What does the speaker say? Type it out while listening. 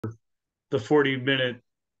the 40-minute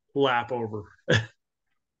lap over.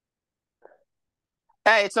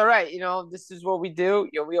 Hey, it's all right. This is what we do.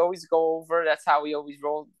 We always go over. That's how we always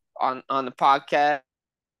roll on the podcast.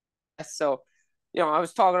 So, I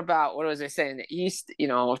was talking about what was I saying? The East.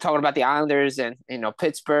 Talking about the Islanders and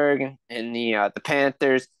Pittsburgh and the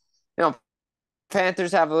Panthers.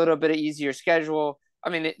 Panthers have a little bit of easier schedule. I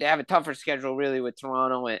mean, they have a tougher schedule really with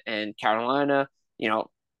Toronto and Carolina. You know,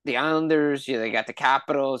 the Islanders, they got the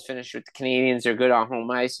Capitals, finished with the Canadians. They're good on home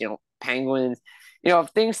ice. Penguins. If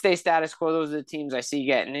things stay status quo, those are the teams I see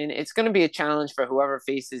getting in. It's going to be a challenge for whoever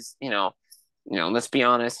faces, let's be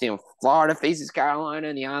honest, Florida faces Carolina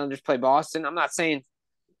and the Islanders play Boston. I'm not saying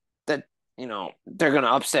that they're going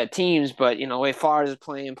to upset teams, but the way Florida's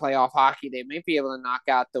playing playoff hockey, they may be able to knock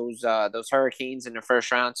out those Hurricanes in the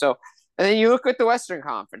first round. So, and then you look at the Western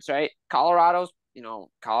Conference, right? Colorado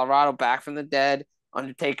back from the dead,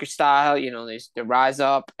 Undertaker style. They rise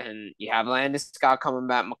up, and you have Landeskog coming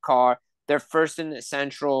back, McCarr. They're first in the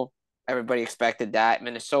Central. Everybody expected that.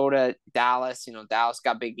 Minnesota, Dallas. Dallas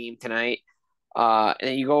got a big game tonight. And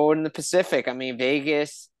then you go in the Pacific. I mean,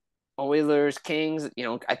 Vegas, Oilers, Kings.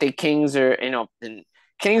 I think Kings are, and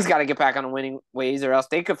Kings got to get back on the winning ways, or else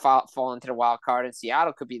they could fall into the wild card, and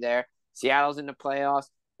Seattle could be there. Seattle's in the playoffs.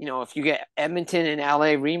 If you get Edmonton and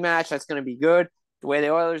LA rematch, that's going to be good. The way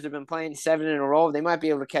the Oilers have been playing 7 in a row, they might be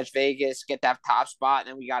able to catch Vegas, get that top spot, and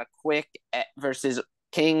then we got a quick versus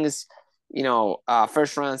Kings,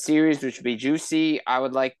 first round series, which would be juicy. I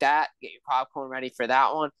would like that. Get your popcorn ready for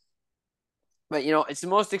that one. But it's the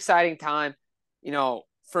most exciting time.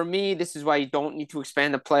 For me, this is why you don't need to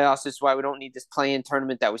expand the playoffs. This is why we don't need this play-in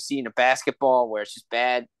tournament that we see in a basketball, where it's just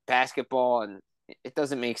bad basketball and it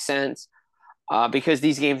doesn't make sense. Because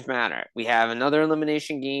these games matter. We have another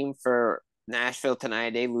elimination game for Nashville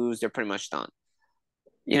tonight. They lose, they're pretty much done.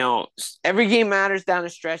 Every game matters down the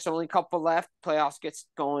stretch. Only a couple left. Playoffs gets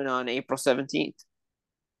going on April 17th.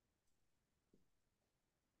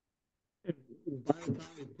 By the time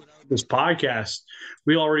we put out this podcast,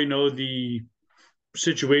 we already know the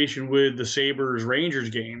situation with the Sabres Rangers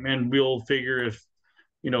game, and we'll figure if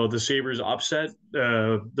the Sabres upset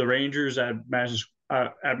the Rangers at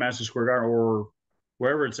Madison Square Garden or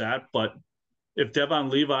wherever it's at. But if Devon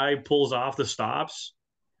Levi pulls off the stops,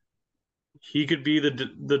 he could be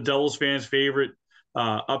the Devils fans' favorite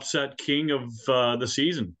upset king of the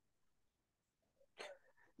season.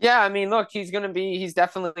 Yeah, I mean, look, he's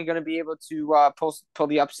definitely gonna be able to pull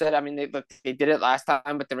the upset. I mean, they did it last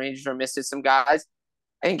time, but the Rangers are missing some guys.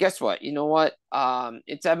 And guess what? You know what?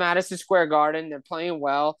 It's at Madison Square Garden. They're playing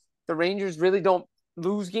well. The Rangers really don't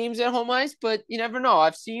lose games at home ice, but you never know.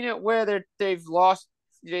 I've seen it where they've lost.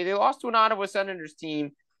 They lost to an Ottawa Senators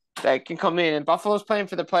team that can come in, and Buffalo's playing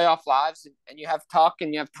for the playoff lives. And you have Tuck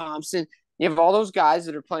and you have Thompson. You have all those guys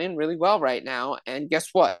that are playing really well right now. And guess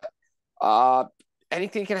what? Uh,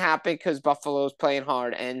 Anything can happen because Buffalo's playing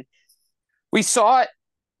hard, and we saw it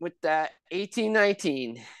with that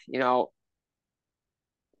 18-19.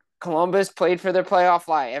 Columbus played for their playoff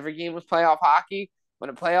life. Every game was playoff hockey. When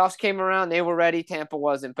the playoffs came around, they were ready. Tampa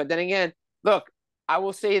wasn't. But then again, look, I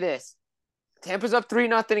will say this. Tampa's up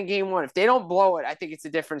 3-0 in game one. If they don't blow it, I think it's a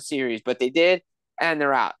different series. But they did, and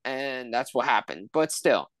they're out. And that's what happened. But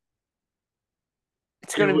still,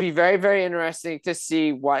 it's going to It, be very, very interesting to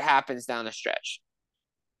see what happens down the stretch.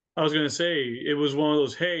 I was going to say it was one of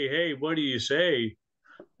those, hey, hey, what do you say?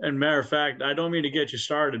 And matter of fact, I don't mean to get you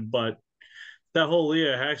started, but that whole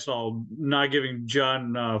Leah Hexall not giving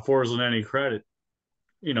John Forsland any credit,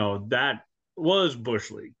 that was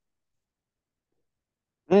Bush League.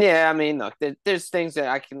 Yeah, I mean, look, there's things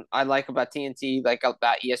that I like about TNT, like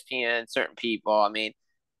about ESPN, certain people. I mean,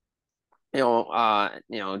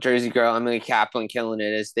 Jersey girl Emily Kaplan killing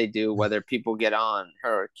it as they do, whether people get on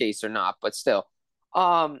her case or not. But still,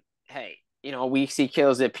 hey, Weeksy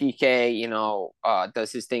kills it. PK,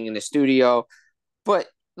 does his thing in the studio. But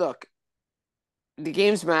look, the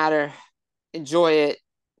games matter. Enjoy it.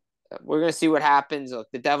 We're gonna see what happens. Look,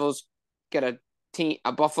 the Devils get a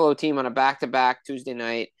Buffalo team on a back-to-back Tuesday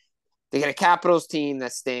night. They get a Capitals team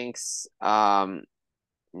that stinks.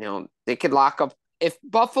 They could lock up if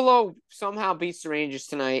Buffalo somehow beats the Rangers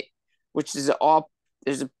tonight, which is all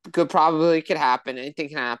there's a good probability it could happen. Anything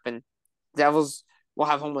can happen. Devils will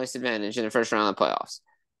have home ice advantage in the first round of the playoffs.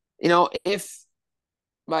 If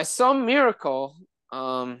by some miracle,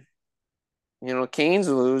 Canes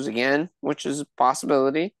lose again, which is a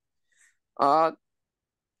possibility. Uh,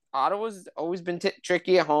 Ottawa's always been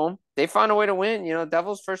tricky at home. They found a way to win.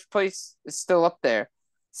 Devils first place is still up there.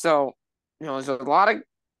 So, there's a lot of.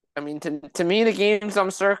 I mean, to me, the games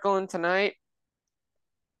I'm circling tonight: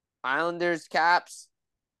 Islanders, Caps,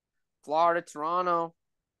 Florida, Toronto,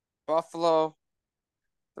 Buffalo,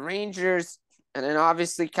 the Rangers, and then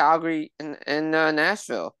obviously Calgary and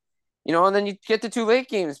Nashville. And then you get the two late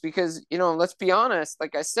games because, let's be honest,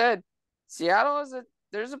 like I said, Seattle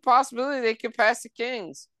there's a possibility they could pass the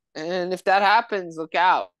Kings. And if that happens, look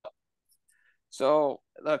out. So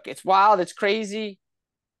look, it's wild, it's crazy.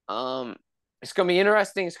 Um, it's gonna be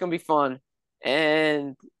interesting, it's gonna be fun.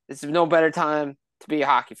 And it's no better time to be a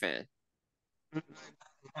hockey fan. I'm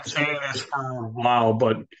saying this for a while,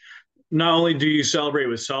 but not only do you celebrate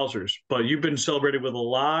with seltzers, but you've been celebrating with a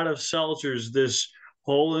lot of seltzers this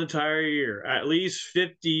whole entire year. At least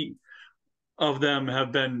 50 of them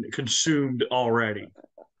have been consumed already.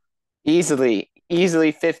 Easily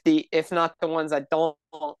 50, if not the ones I don't.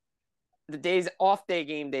 The days off day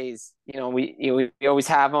game days, we always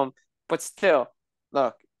have them, but still,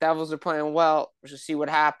 look, Devils are playing well. We'll see what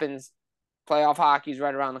happens. Playoff hockey's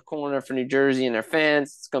right around the corner for New Jersey and their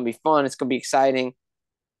fans. It's gonna be fun. It's gonna be exciting.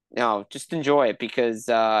 Just enjoy it because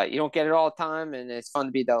you don't get it all the time, and it's fun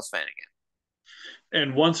to be a Devils fan again.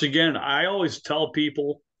 And once again, I always tell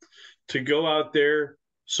people to go out there,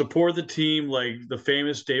 support the team, like the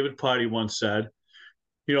famous David Putty once said,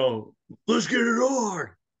 let's get it on.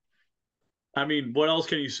 I mean, what else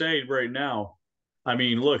can you say right now? I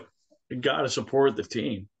mean, look, you got to support the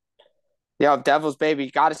team. Yeah, Devils,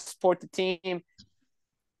 baby. Got to support the team.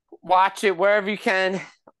 Watch it wherever you can.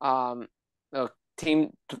 Look, team,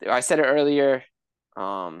 I said it earlier.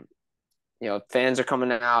 Um, fans are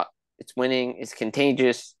coming out. It's winning. It's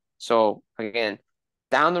contagious. So, again,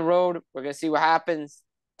 down the road, we're going to see what happens.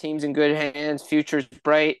 Team's in good hands. Future's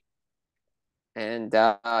bright. And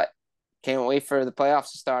can't wait for the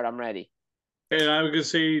playoffs to start. I'm ready. And I was gonna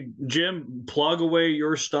say, Jim, plug away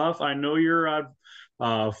your stuff. I know you're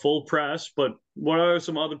on full press, but what are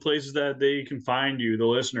some other places that they can find you, the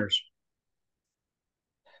listeners?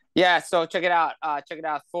 Yeah, so check it out. Check it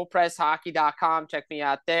out. Fullpresshockey.com. Check me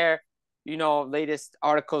out there. Latest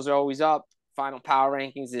articles are always up. Final power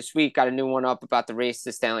rankings this week. Got a new one up about the race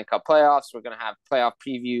to Stanley Cup playoffs. We're gonna have playoff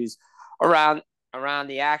previews around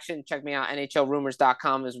the action. Check me out,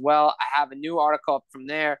 NHLrumors.com as well. I have a new article up from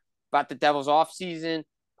there about the Devils off season,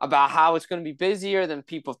 about how it's going to be busier than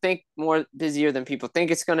people think, more busier than people think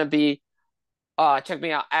it's going to be. Check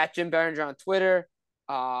me out at Jim Biringer on Twitter.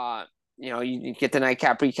 You get the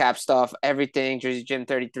nightcap recap stuff, everything. Jersey Jim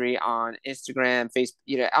 33 on Instagram,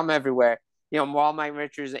 Facebook. I'm everywhere. Wall Mike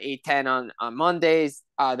Richards at 8:10 on Mondays.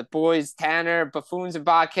 The boys Tanner, Buffoons and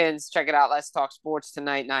Bodkins. Check it out. Let's Talk Sports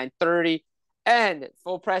tonight, 9:30. And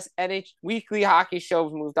Full Press NH weekly hockey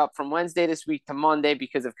shows moved up from Wednesday this week to Monday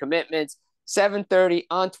because of commitments. 7:30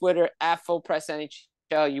 on Twitter at Full Press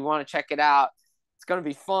NHL. You want to check it out. It's going to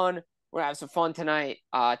be fun. We're going to have some fun tonight,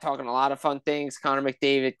 talking a lot of fun things. Connor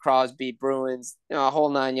McDavid, Crosby, Bruins, a whole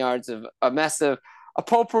 9 yards of a mess of a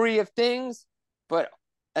potpourri of things. But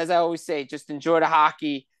as I always say, just enjoy the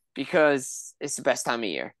hockey because it's the best time of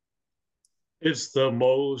year. It's the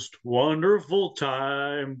most wonderful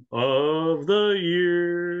time of the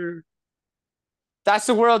year. That's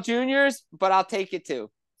the World Juniors, but I'll take it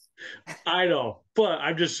too. I know, but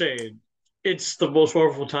I'm just saying, it's the most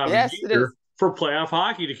wonderful time of year for playoff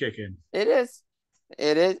hockey to kick in. It is.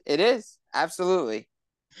 It is. Absolutely.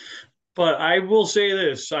 But I will say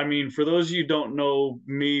this. I mean, for those of you who don't know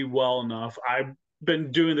me well enough, I've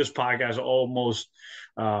been doing this podcast almost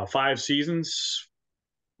 5 seasons,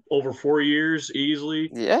 over 4 years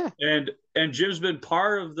easily. Yeah. And Jim's been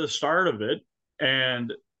part of the start of it.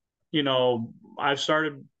 And, I've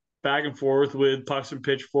started back and forth with Pucks and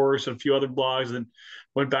Pitchforks and a few other blogs and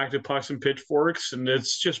went back to Pucks and Pitchforks. And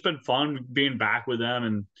it's just been fun being back with them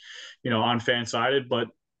and, on Fansided. But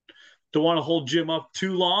don't want to hold Jim up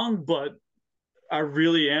too long, but I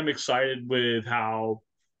really am excited with how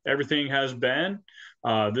everything has been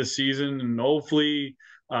this season. And hopefully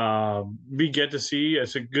we get to see a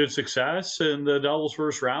good success in the Devils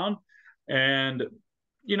first round. And,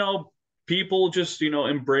 people just,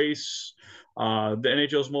 embrace the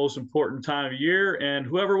NHL's most important time of year. And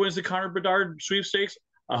whoever wins the Connor Bedard sweepstakes,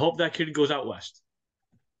 I hope that kid goes out west.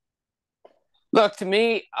 Look, to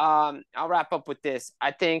me, I'll wrap up with this.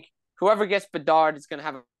 I think whoever gets Bedard is going to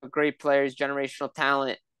have a great player. He's generational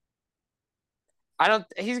talent.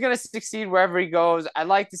 He's going to succeed wherever he goes. I'd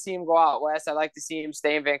like to see him go out west. I'd like to see him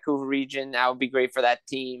stay in Vancouver region. That would be great for that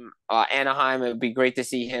team. Anaheim, it would be great to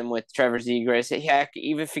see him with Trevor Zegras. Heck,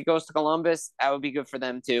 even if he goes to Columbus, that would be good for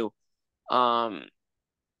them too.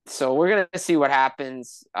 So we're going to see what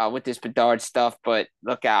happens with this Bedard stuff, but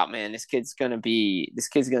look out, man. This kid's going to be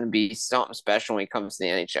something special when he comes to the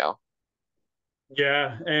NHL.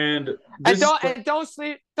 Yeah, and this is Don't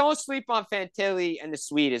sleep on Fantilli and the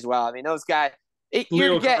Swede as well. I mean, those guys, you're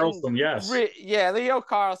Leo getting Carlson. Yes, yeah, Leo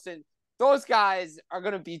Carlson. Those guys are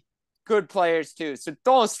gonna be good players too. So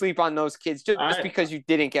don't sleep on those kids just I because you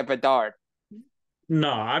didn't get Bedard.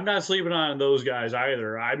 no, I'm not sleeping on those guys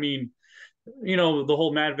either. I mean, the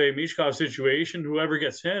whole Matvey Mishkov situation. Whoever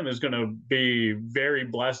gets him is going to be very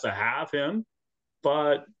blessed to have him.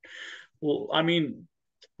 But well, I mean,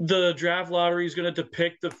 the draft lottery is going to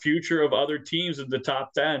depict the future of other teams in the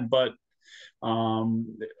top 10. But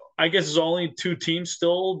um, I guess there's only two teams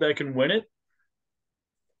still that can win it.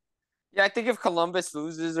 Yeah, I think if Columbus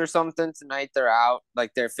loses or something tonight, they're out.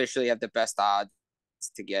 Like they officially have the best odds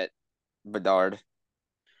to get Bedard.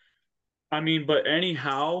 I mean, but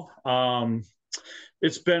anyhow,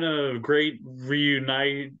 it's been a great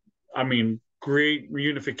reunite. I mean, great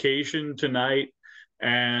reunification tonight,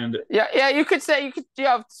 and Yeah, yeah, you could say you could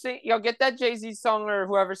sing, get that Jay-Z song or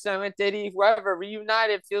whoever sang it, Diddy, whoever,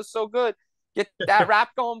 reunited feels so good. Get that rap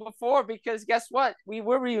going before because guess what? We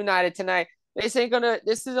were reunited tonight. This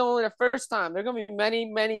is only the first time. There are gonna be many,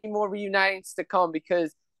 many more reunitings to come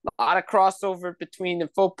because a lot of crossover between the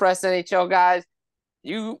full press NHL guys.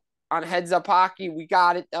 You on Heads Up Hockey, we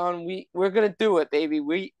got it done. We're gonna do it, baby.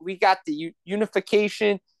 We got the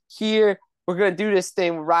unification here. We're gonna do this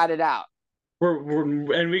thing, ride it out.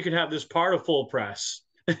 and we could have this part of full press.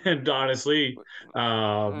 And honestly,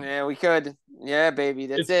 Yeah, we could. Yeah, baby.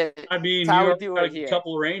 That's it's. it. I That's mean, how you we already do got it a here.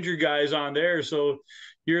 couple of Ranger guys on there, so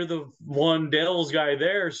you're the one Devils guy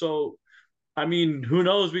there. So I mean, who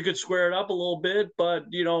knows? We could square it up a little bit, but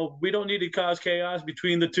we don't need to cause chaos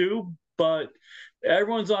between the two. But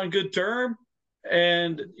everyone's on good term,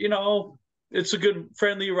 and it's a good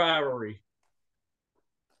friendly rivalry.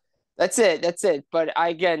 That's it. That's it. But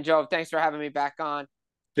again, Joe, thanks for having me back on.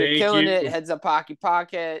 You're Thank killing it. you. Heads Up Hockey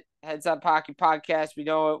Podcast. Heads Up Hockey Podcast. We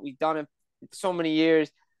know it. We've done it so many years.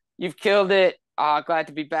 You've killed it. Glad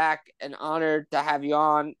to be back and honored to have you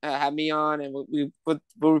on, have me on, and we'll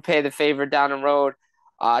repay the favor down the road.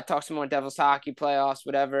 Talk some more Devils hockey playoffs,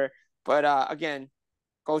 whatever. But again,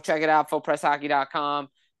 go check it out, fullpresshockey.com.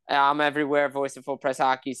 I'm everywhere, voice of Full Press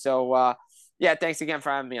Hockey. So yeah, thanks again for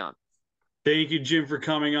having me on. Thank you, Jim, for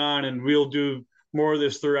coming on, and we'll do more of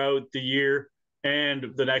this throughout the year and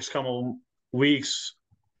the next couple weeks.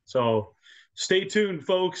 So stay tuned,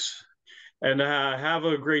 folks, and have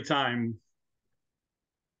a great time.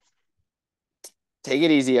 Take it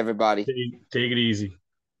easy, everybody. Take it easy.